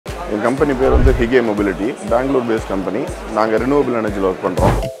என் company பேர் வந்து ஹிகே mobility, Bangalore based company. நாங்கள் ரினியூவபிள் எனர்ஜியில் ஒர்க்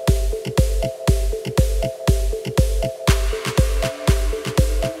பண்ணுறோம்.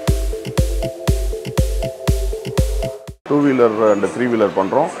 Two wheeler and three wheeler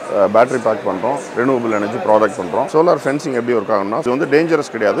பண்ணுறோம், பேட்டரி பேக் பண்ணுறோம், ரினியூவபிள் எனர்ஜி ப்ராடக்ட் பண்ணுறோம். சோலார் ஃபென்சிங் எப்படி ஒர்க் ஆகும்னா, இது வந்து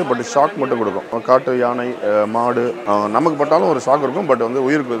டேஞ்சரஸ் கிடையாது, பட் ஷாக் மட்டும் கொடுக்கும். காட்டு, யானை, மாடு நமக்கு பட்டாலும் ஒரு ஷாக் இருக்கும், பட் வந்து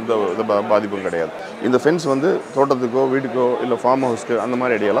உயிருக்கு இந்த பாதிப்பும் கிடையாது. இந்த ஃபென்ஸ் வந்து தோட்டத்துக்கோ வீட்டுக்கோ இல்லை ஃபார்ம் ஹவுஸ்க்கு அந்த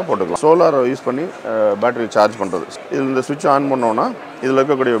மாதிரி ஐடியாலாம் போட்டுக்கலாம். சோலார் யூஸ் பண்ணி பேட்டரி சார்ஜ் பண்ணுறது. இதில் இந்த சுவிட்ச் ஆன் பண்ணோன்னா இதில்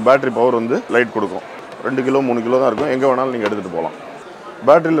இருக்கக்கூடிய பேட்டரி பவர் வந்து லைட் கொடுக்கும். 2 கிலோ 3 கிலோ தான் இருக்கும், எங்கே வேணாலும் நீங்கள் எடுத்துகிட்டு போகலாம்.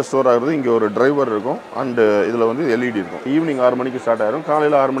 பேட்டரியில் ஸ்டோர் ஆகுறது இங்கே ஒரு டிரைவர் இருக்கும், அண்டு இதில் வந்து எல்இடி இருக்கும். ஈவினிங் 6 மணிக்கு ஸ்டார்ட் ஆயிரும்,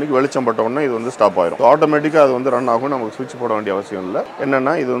 காலையில் 6 மணிக்கு வெளிச்சம் பட்டோன்னா இது வந்து ஸ்டாப் ஆயிரும். ஆட்டோமேட்டிக்காக அது வந்து ரன் ஆகும், நமக்கு சுவிட்ச் போட வேண்டிய அவசியம் இல்லை.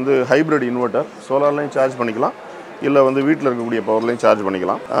 என்னென்னா இது வந்து ஹைப்ரிட் இன்வெர்ட்டர், சோலார்லையும் சார்ஜ் பண்ணிக்கலாம், இல்லை வந்து வீட்டில் இருக்கக்கூடிய பவர்லையும் சார்ஜ்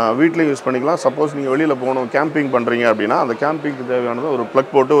பண்ணிக்கலாம். வீட்லையும் யூஸ் பண்ணிக்கலாம். சப்போஸ் நீங்கள் வெளியில் போகணும், கேம்பிங் பண்ணுறீங்க அப்படின்னா அந்த கேம்பிங்க்கு தேவையானது ஒரு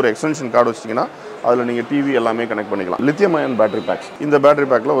ப்ளக் போட்டு ஒரு எக்ஸ்டென்ஷன் கார்டு வச்சிங்கன்னா அதில் நீங்கள் டிவி எல்லாமே கனெக்ட் பண்ணிக்கலாம். Lithium ion battery packs. இந்த பேட்டரி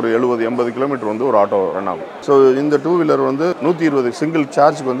பேக்கில் ஒரு 70-80 கிலோமீட்டர் வந்து ஒரு ஆட்டோ ரன் ஆகும். ஸோ இந்த டூ வீலர் வந்து 120 சிங்கிள்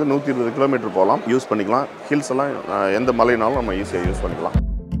சார்ஜுக்கு வந்து 120 கிலோமீட்டர் போகலாம், யூஸ் பண்ணிக்கலாம். ஹில்ஸ் எல்லாம் எந்த மலைனாலும் நம்ம ஈஸியாக யூஸ் பண்ணிக்கலாம்.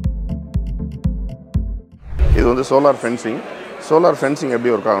 இது வந்து சோலார் ஃபென்சிங். சோலார் ஃபென்சிங்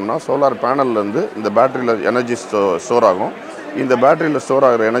எப்படி ஒர்க் ஆகும்னா, சோலார் பேனல்லேருந்து இந்த பேட்டரியில் எனர்ஜி ஸ்டோர் ஆகும். இந்த பேட்டரியில் ஸ்டோர்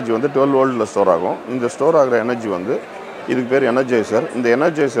ஆகிற எனர்ஜி வந்து 12 வோல்ட்டில் ஸ்டோர் ஆகும். இந்த ஸ்டோர் ஆகிற எனர்ஜி வந்து இதுக்கு பேர் எனர்ஜைசர். இந்த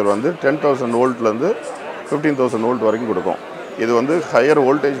எனர்ஜைசர் வந்து 10,000 வோல்ட்லேருந்து 15,000 வோல்ட் வரைக்கும் கொடுக்கும். இது வந்து ஹையர்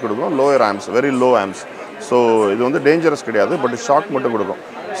வோல்டேஜ் கொடுக்கும், lower arms, very low arms. So இது வந்து டேஞ்சரஸ் கிடையாது, பட் ஷாக் மட்டும் கொடுக்கும்.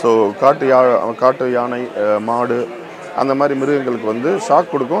 ஸோ காட்டு, யானை, மாடு அந்த மாதிரி மிருகங்களுக்கு வந்து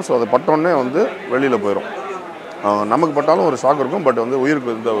ஷாக் கொடுக்கும். ஸோ அதை பட்டோன்னே வந்து வெளியில் போயிடும். நமக்கு பட்டாலும் ஒரு ஷாக் இருக்கும், பட் வந்து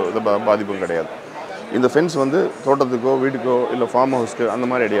உயிருக்கு இந்த பாதிப்பும் கிடையாது. இந்த ஃபென்ஸ் வந்து தோட்டத்துக்கோ வீட்டுக்கோ இல்லை ஃபார்ம் ஹவுஸ்க்கு அந்த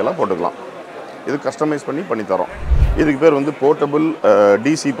மாதிரி ஐடியாலாம் போட்டுக்கலாம். இது கஸ்டமைஸ் பண்ணி தரோம். இதுக்கு பேர் வந்து போர்ட்டபிள்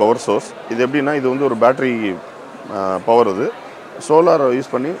டிசி பவர் சோர்ஸ். இது எப்படின்னா, இது வந்து ஒரு பேட்டரி பவர். இது சோலாரை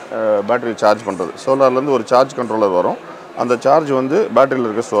யூஸ் பண்ணி பேட்டரி சார்ஜ் பண்ணுறது. சோலார்லேருந்து ஒரு சார்ஜ் கண்ட்ரோலர் வரும். அந்த சார்ஜ் வந்து பேட்டரியில்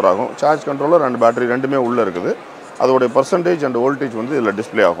இருக்க ஸ்டோர் ஆகும். சார்ஜ் கண்ட்ரோலர் அண்ட் பேட்டரி ரெண்டுமே உள்ளே இருக்குது. அதோடைய பர்சன்டேஜ் அண்ட் வோல்டேஜ் வந்து இதில்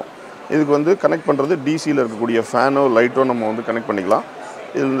டிஸ்பிளே ஆகும். இதுக்கு வந்து கனெக்ட் பண்ணுறது டிசியில் இருக்கக்கூடிய ஃபேனோ லைட்டோ நம்ம வந்து கனெக்ட் பண்ணிக்கலாம்.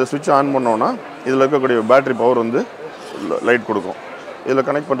 இதில் இந்த சுவிட்ச் ஆன் பண்ணோன்னா இதில் இருக்கக்கூடிய பேட்டரி பவர் வந்து லைட் கொடுக்கும். இதில்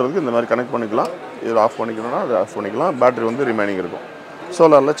கனெக்ட் பண்ணுறதுக்கு இந்த மாதிரி கனெக்ட் பண்ணிக்கலாம். இதில் ஆஃப் பண்ணிக்கணும்னா அதை ஆஃப் பண்ணிக்கலாம். பேட்டரி வந்து ரிமைனிங் இருக்கும்.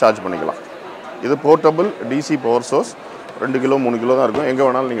 சோலாரில் சார்ஜ் பண்ணிக்கலாம். இது portable DC power source. 2 kilo 3 kilo தான் இருக்கும், எங்கே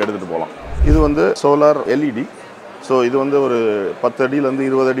வேணாலும் நீங்கள் எடுத்துகிட்டு போகலாம். இது வந்து சோலார் எல்இடி. ஸோ இது வந்து ஒரு 10 அடியிலேருந்து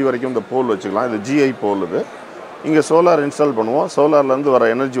 20 அடி வரைக்கும் இந்த போல் வச்சுக்கலாம். இது ஜிஐ போல். இது இங்கே சோலார் இன்ஸ்டால் பண்ணுவோம். சோலார்லேருந்து வர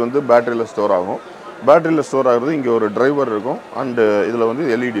எனர்ஜி வந்து பேட்டரியில் ஸ்டோர் ஆகும். பேட்டரியில் ஸ்டோர் ஆகிறது இங்கே ஒரு டிரைவர் இருக்கும், அண்டு இதில் வந்து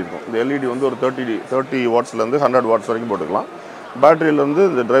எல்இடி இருக்கும். இந்த எல்இடி வந்து ஒரு 30 வாட்ஸ்லேருந்து 100 வாட்ஸ் வரைக்கும் போட்டுக்கலாம். பேட்டரியிலேருந்து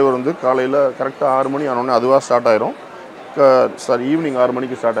இந்த டிரைவர் வந்து காலையில் கரெக்டாக 6 மணி ஆனோடனே அதுவாக ஸ்டார்ட் ஆயிரும். ஈவினிங் 6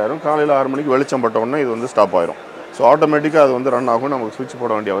 மணிக்கு ஸ்டார்ட் ஆயிரும். காலையில் 6 மணிக்கு வெளிச்சம் பட்டோடனே இது வந்து ஸ்டாப் ஆயிரும். ஸோ ஆட்டோமேட்டிக்காக அது வந்து ரன் ஆகும், நமக்கு சுவிட்ச்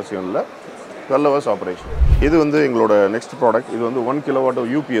போட வேண்டிய அவசியம் இல்லை. 12 hours ஆப்ரேஷன். இது வந்து எங்களோட நெக்ஸ்ட் ப்ராடக்ட். இது வந்து 1 கிலோவாட்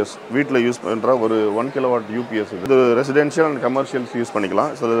யூபிஎஸ், வீட்டில் யூஸ் பண்ணுற ஒரு 1 கிலோவாட் யூபிஎஸ். இது ரெசிடென்ஷியல் அண்ட் கமர்ஷியல்ஸ் யூஸ்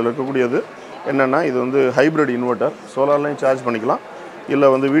பண்ணிக்கலாம். ஸோ இதில் இருக்கக்கூடியது என்னென்னா, இது வந்து ஹைப்ரிட் இன்வெர்ட்டர், சோலார்லையும் சார்ஜ் பண்ணிக்கலாம், இல்லை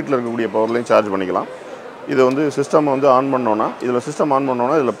வந்து வீட்டில் இருக்கக்கூடிய பவர்லையும் சார்ஜ் பண்ணிக்கலாம். இதை வந்து சிஸ்டம் வந்து ஆன் பண்ணோன்னா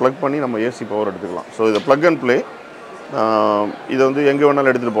இதில் ப்ளக் பண்ணி நம்ம ஏசி பவர் எடுத்துக்கலாம். ஸோ இதை ப்ளக் அண்ட் ப்ளே. இதை வந்து எங்கே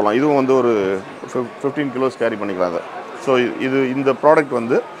வேணாலும் எடுத்துகிட்டு போகலாம். இதுவும் வந்து ஒரு 15 கிலோஸ் கேரி பண்ணிக்கலாம் அதை. ஸோ இந்த ப்ராடக்ட்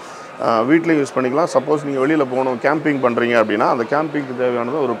வந்து வீட்லேயும் யூஸ் பண்ணிக்கலாம். சப்போஸ் நீங்கள் வெளியில் போகணும், கேம்பிங் பண்ணுறீங்க அப்படின்னா அந்த கேம்பிங்க்கு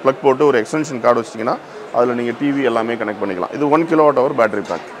தேவையானது ஒரு ப்ளக் போட்டு ஒரு எக்ஸ்டென்ஷன் கார்டு வச்சிங்கன்னா அதில் நீங்கள் டிவி எல்லாமே கனெக்ட் பண்ணிக்கலாம். இது 1 kWh பேட்டரி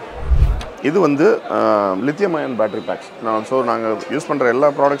பேக். இது வந்து லித்தியம் அயன் பேட்டரி பேக்ஸ். நாங்கள் யூஸ் பண்ணுற எல்லா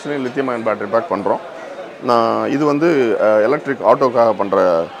ப்ராடக்ட்ஸ்லையும் லித்தியம் அயன் பேட்டரி பேக் பண்ணுறோம். இது வந்து எலக்ட்ரிக் ஆட்டோக்காக பண்ணுற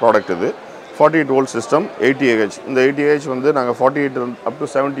ப்ராடக்ட். இது 48 வோல்ட் சிஸ்டம், 80 Ah. இந்த 80 Ah வந்து நாங்கள் 48 up to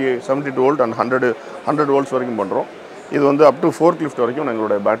 72 volt and 100 volts வரைக்கும் பண்ணுறோம். இது வந்து அப் டு 4 லிஃப்ட் வரைக்கும்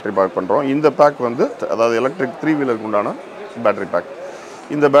எங்களோட பேட்டரி பேக் பண்ணுறோம். இந்த பேக் வந்து அதாவது எலக்ட்ரிக் 3 வீலருக்கு உண்டான பேட்டரி பேக்.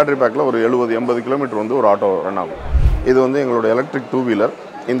 இந்த பேட்டரி பேக்கில் ஒரு 70-80 கிலோமீட்டர் வந்து ஒரு ஆட்டோ ரன் ஆகும். இது வந்து எங்களோட எலக்ட்ரிக் 2 வீலர்.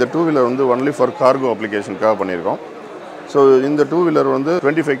 இந்த 2 வீலர் வந்து ஒன்லி ஃபார் கார்கோ அப்ளிகேஷனுக்காக பண்ணியிருக்கோம். ஸோ இந்த 2 வீலர் வந்து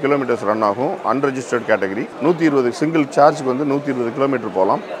 25 கிலோமீட்டர்ஸ் ரன் ஆகும், அன்ரெஜிஸ்டர்ட் கேட்டகரி. 120 சிங்கிள் சார்ஜுக்கு வந்து 120 கிலோமீட்டர்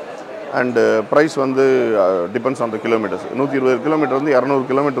போகலாம். அண்டு ப்ரைஸ் வந்து depends on the kilometres. 120 kilometre வந்து 200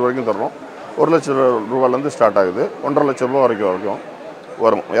 கிலோமீட்டர் வரைக்கும் தர்றோம். 1 லட்ச ரூபாலேருந்து ஸ்டார்ட் ஆகுது, 1.5 லட்ச ரூபா வரைக்கும்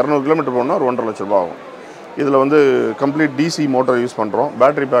வரும். 200 கிலோமீட்டர் போனால் ஒரு 1.5 லட்ச ரூபா ஆகும். இதில் வந்து கம்ப்ளீட் டிசி மோட்டர் யூஸ் பண்ணுறோம்.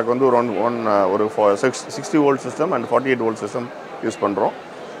 பேட்டரி பேக் வந்து ஒரு 60 volt system and 48 volt system use பண்ணுறோம்.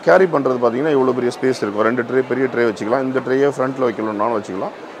 கேரி பண்ணுறது பார்த்தீங்கன்னா இவ்வளோ பெரிய ஸ்பேஸ் இருக்கும். 2 ட்ரே, பெரிய ட்ரே வச்சுக்கலாம். இந்த ட்ரேயை ஃப்ரண்ட்டில் வைக்கணும்னாலும்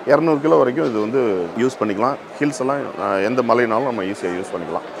வச்சுக்கலாம். 200 கிலோ வரைக்கும் இது வந்து யூஸ் பண்ணிக்கலாம். ஹில்ஸ் எல்லாம் எந்த மலைனாலும் நம்ம ஈஸியாக யூஸ்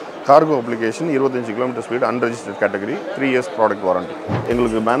பண்ணிக்கலாம். Cargo application 25 kilometre speed unregistered category 3 years product warranty.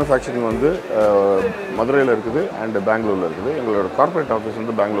 எங்களுக்கு மேனுஃபேக்சரிங் வந்து மதுரையில் இருக்குது அண்ட் பெங்களூரில் இருக்குது. எங்களோட கார்பரேட் ஆஃபீஸ்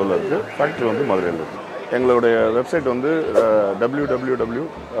வந்து பெங்களூரில் இருக்குது, ஃபேக்ட்ரி வந்து மதுரையில் இருக்குது. எங்களுடைய வெப்சைட் வந்து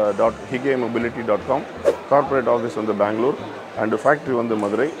www.higaymobility.com, கார்பரேட் ஆஃபீஸ் வந்து பெங்களூர் அண்ட் ஃபேக்ட்ரி வந்து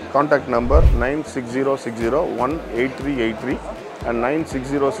Madurai. Contact number 9606018383 and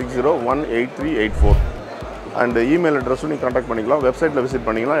 9606018384. And email அட்ரஸும் நீங்கள் கான்டாக்ட் பண்ணிக்கலாம். வெப்சைட்டில் விசிட்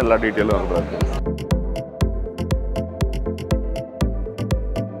பண்ணிக்கலாம், எல்லா டீட்டெயிலும் இருக்குது.